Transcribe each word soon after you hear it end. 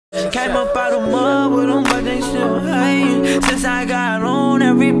Came up out of mud with them, but they still hating. Since I got on,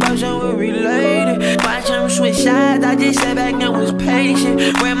 every person was related. Watch them switch sides, I just sat back and was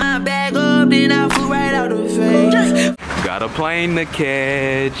patient. Wear my bag up, then I flew right out of face. Got a plane to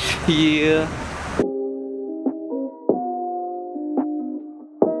catch, yeah.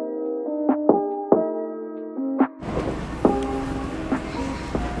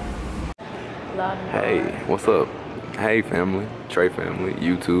 Hey, what's up? Hey family, Trey family,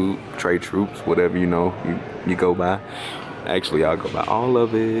 YouTube, Trey Troops, whatever you know, you go by. Actually, I'll go by all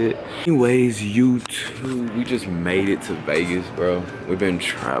of it. Anyways, YouTube, we just made it to Vegas, bro. We've been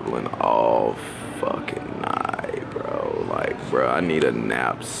traveling all fucking night, bro. Like, bro, I need a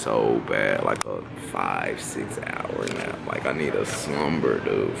nap so bad, like a 5-6 hour nap. Like, I need a slumber,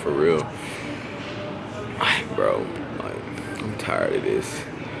 dude, for real. Like, bro, like, I'm tired of this.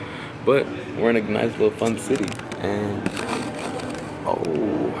 But we're in a nice little fun city, and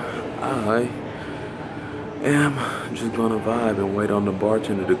I am just gonna vibe and wait on the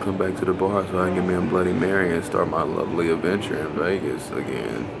bartender to come back to the bar so I can get me a Bloody Mary and start my lovely adventure in Vegas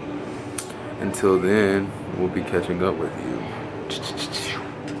again. Until then, we'll be catching up with you.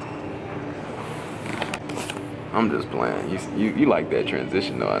 I'm just playing. You like that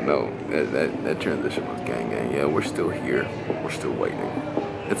transition though, I know. That transition was gang gang. Yeah, we're still here, but we're still waiting.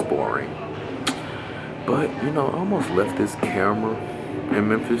 It's boring. But, you know, I almost left this camera in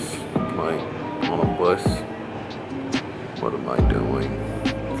Memphis, like, on a bus. What am I doing?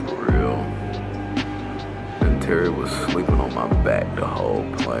 For real. And Terry was sleeping on my back the whole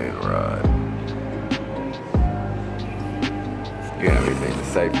plane ride. You have anything to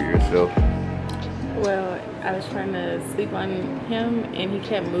say for yourself? Well, I was trying to sleep on him, and he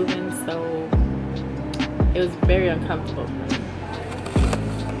kept moving, so it was very uncomfortable.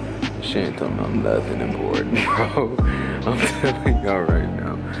 She ain't talking about nothing important, bro. I'm telling y'all right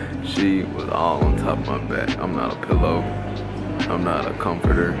now. She was all on top of my back. I'm not a pillow. I'm not a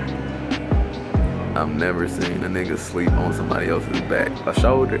comforter. I've never seen a nigga sleep on somebody else's back. A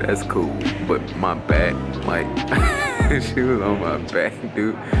shoulder, that's cool. But my back, like, she was on my back,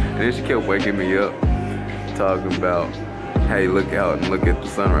 dude. And then she kept waking me up, talking about, hey, look out and look at the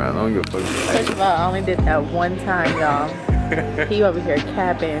sunrise. I don't give a fuck. First of all, I only did that one time, y'all. He over here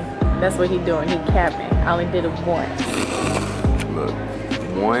capping. That's what he doing, he capping. I only did it once. Look,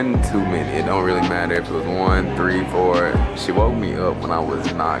 1 too many. It don't really matter if it was 1, 3, 4. She woke me up when I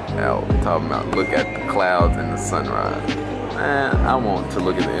was knocked out. Talking about look at the clouds and the sunrise. Man, I want to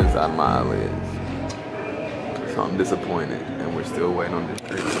look at the inside of my eyelids. So I'm disappointed, and we're still waiting on this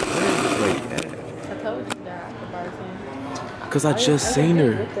trip. I told you that the bartender. Cause I just seen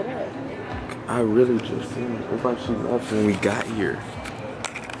her. I really just seen her. It's like she left when we got here.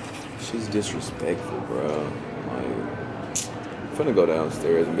 She's disrespectful, bro. Like, I'm finna go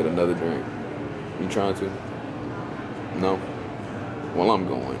downstairs and get another drink. You trying to? No? Well, I'm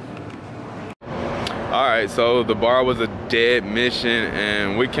going. Alright, so the bar was a dead mission,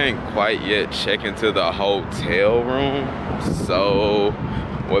 and we can't quite yet check into the hotel room. So,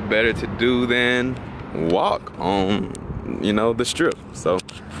 what better to do than walk on, you know, the strip. So,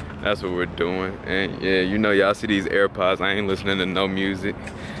 that's what we're doing. And yeah, you know, y'all see these AirPods. I ain't listening to no music.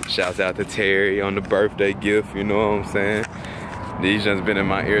 Shouts out to Terry on the birthday gift, you know what I'm saying? These just been in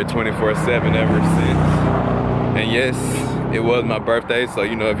my ear 24/7 ever since. And yes, it was my birthday, so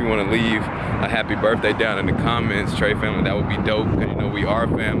you know, if you want to leave a happy birthday down in the comments, Trey family, that would be dope, because you know, we are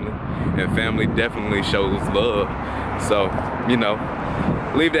family, and family definitely shows love. So, you know,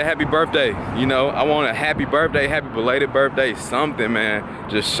 leave that happy birthday. You know, I want a happy birthday, happy belated birthday, something, man.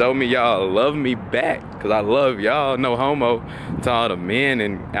 Just show me y'all love me back, because I love y'all. No homo to all the men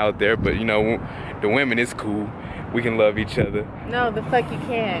and out there, but you know, the women, is cool. We can love each other. No, the fuck you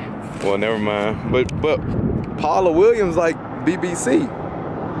can't. Well, never mind. But Paula Williams like BBC.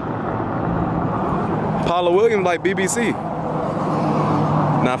 Paula Williams like BBC.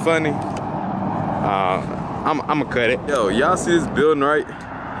 Not funny. I'ma cut it. Yo, y'all see this building, right?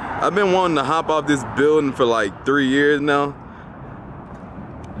 I've been wanting to hop off this building for like 3 years now.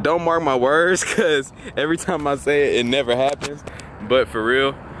 Don't mark my words, cause every time I say it, it never happens. But for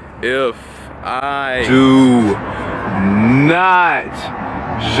real, if I do not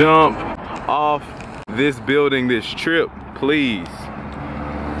jump off this building this trip, please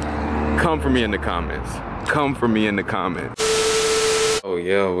come for me in the comments. Come for me in the comments. Oh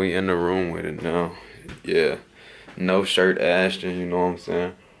yeah, we in the room with it now. Yeah, no shirt Ashton, you know what I'm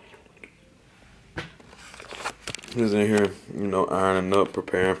saying? He's in here, you know, ironing up,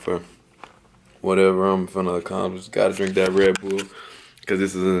 preparing for whatever I'm finna accomplish. Gotta drink that Red Bull, because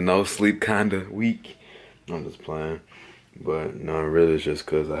this is a no sleep kinda week. I'm just playing. But no, really it's just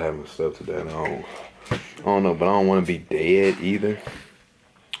cause I haven't slept today. And I don't know, but I don't want to be dead either.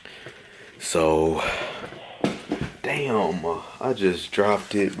 So, damn, I just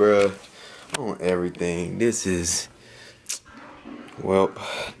dropped it, bruh, on everything. This is, well,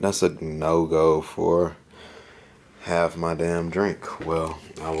 that's a no-go for half my damn drink. Well,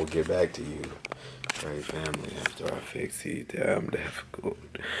 I will get back to you, Trey family, after I fix these damn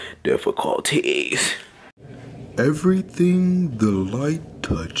difficulties. Everything the light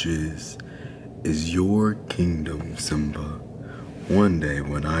touches is your kingdom, Simba. One day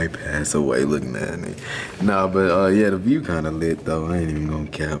when I pass away, looking at me. Nah, but yeah, the view kind of lit though. I ain't even gonna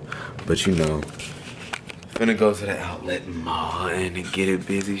cap. But you know, finna go to the outlet mall and get it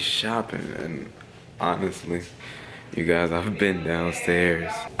busy shopping. And honestly, you guys, I've been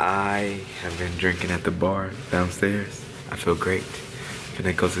downstairs. I have been drinking at the bar downstairs. I feel great.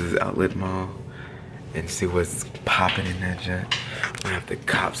 Finna go to this outlet mall and see what's popping in that junk. I'm gonna have to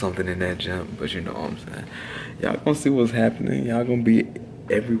cop something in that junk, but you know what I'm saying. Y'all gonna see what's happening. Y'all gonna be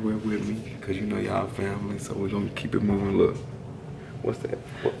everywhere with me, cause you know y'all family, so we're gonna keep it moving. Look, what's that?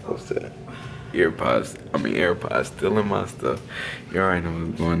 What's that? AirPods still in my stuff. You already know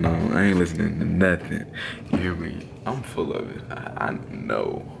what's going on. I ain't listening to nothing. You hear me? I'm full of it. I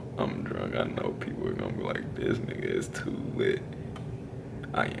know I'm drunk. I know people are gonna be like, this nigga is too lit.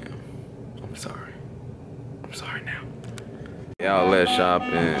 I am. I'm sorry. I'm sorry now. Y'all let shop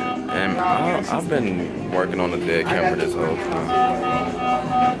and I've been working on the dead camera this whole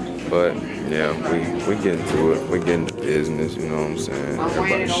time. But yeah, we get into it. We get into business, you know what I'm saying?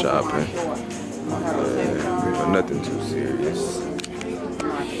 Everybody's shopping. But nothing too serious.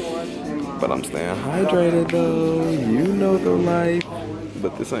 But I'm staying hydrated though. You know the life.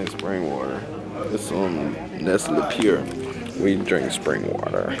 But this ain't spring water. It's some Nestle Pure. We drink spring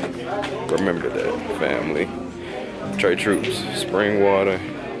water. Remember that, family. Trey Troops, spring water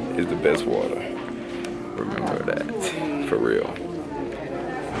is the best water. Remember that, for real.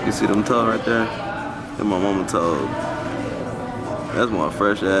 You see them toes right there? That's my mama toes. That's my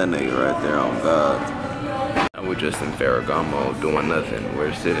fresh ass nigga right there, on God. We're just in Ferragamo doing nothing.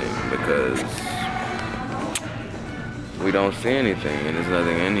 We're sitting because we don't see anything and there's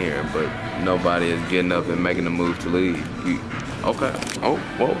nothing in here, but nobody is getting up and making a move to leave. Okay, oh,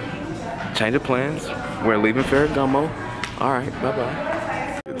 whoa. Change of plans. We're leaving Ferragamo. All right,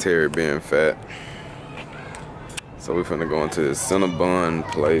 bye-bye. Terry being fat. So we're finna go into this Cinnabon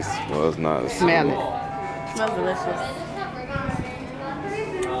place. Well, it's not. Smell it. Smells delicious.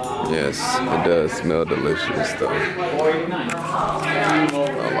 Yes, it does smell delicious though. I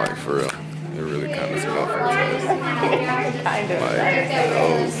like, for real. It really kind of smells fantastic. Kind of. Like,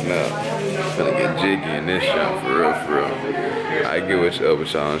 oh snap. Finna get jiggy in this shop, for real, for real. I get with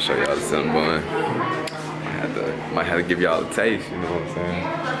y'all and show y'all the Cinnabon. Might have to give y'all a taste, you know what I'm saying?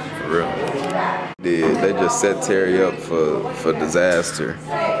 For real. They just set Terry up for disaster.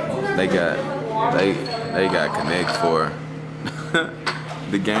 They got Connect for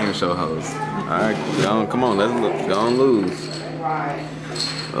the game show host. Alright, come on, let's look. Go on, lose.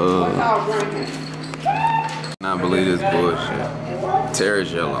 Not believe this bullshit.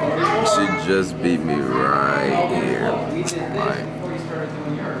 Terry's yellow. She just beat me right here. Like,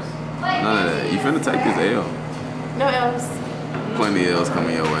 none of that. You finna take this L. No L's. Plenty of L's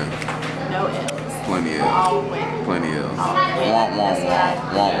coming your way. No L's. Plenty of L's. Plenty of L's.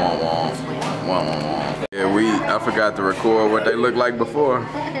 Womp. Yeah, I forgot to record what they looked like before,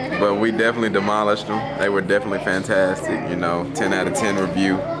 but we definitely demolished them. They were definitely fantastic, you know, 10 out of 10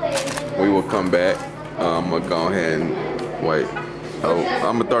 review. We will come back. I'm gonna go ahead and wait. Oh,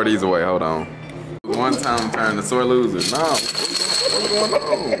 I'm gonna throw these away, hold on. One time turn the sore loser. No, what's going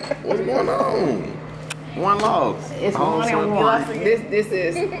on? What's going on? One loss. It's 1-1. This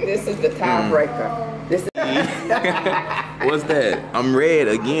is the tiebreaker. This is What's that? I'm red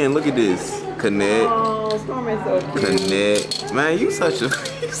again. Look at this. Connect. Oh, Stormy's so cute. Connect. Man, you such a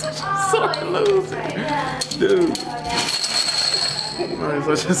sore loser, dude. Man,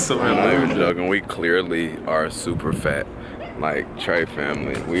 such a sore loser. Joking. We clearly are super fat. Like Trey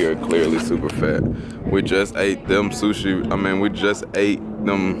family, we are clearly super fat. We just ate them sushi. I mean, we just ate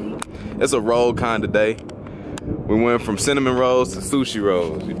them. It's a roll kind of day. We went from cinnamon rolls to sushi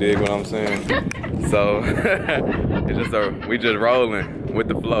rolls. You dig what I'm saying? So it's just we just rolling with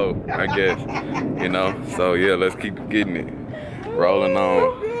the flow, I guess. You know. So yeah, let's keep getting it. Rolling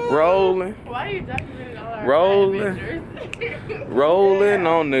on. Rolling. Why are you documenting all our Rolling. Rolling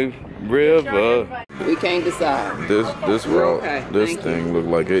on the river. We can't decide. This thing looked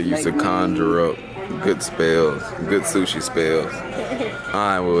like it used to conjure up good spells, good sushi spells.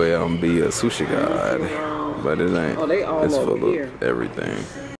 I will be a sushi god. but it ain't. Oh, they all it's over full here. of everything.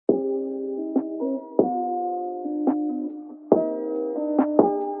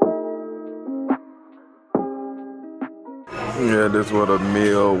 Yeah, this is what a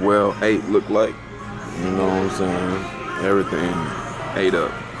meal well ate look like. You know what I'm saying? Everything ate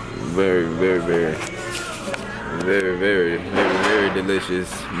up. Very, very, very, very, very, very, very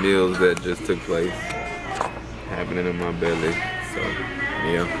delicious meals that just took place happening in my belly. So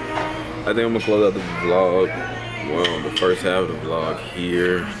yeah, I think I'm gonna close out the vlog. Well, the first half of the vlog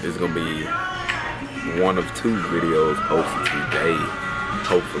here is gonna be one of 2 videos posted today.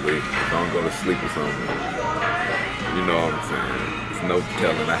 Hopefully, if I don't go to sleep or something. You know what I'm saying? It's no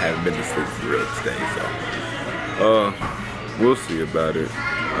telling. I haven't been to sleep for real today, so we'll see about it.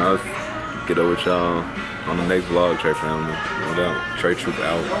 I'll get over with y'all on the next vlog, Trey family. No doubt. Trey Troop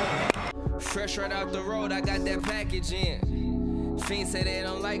out. Fresh right out the road, I got that package in. Fiends say they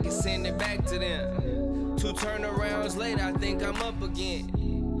don't like it, send it back to them. 2 turnarounds later, I think I'm up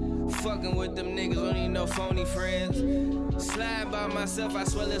again. Fucking with them niggas, don't need no phony friends. Slide by myself, I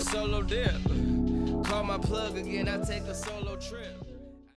swear it's solo dip. Call my plug again, I take a solo trip.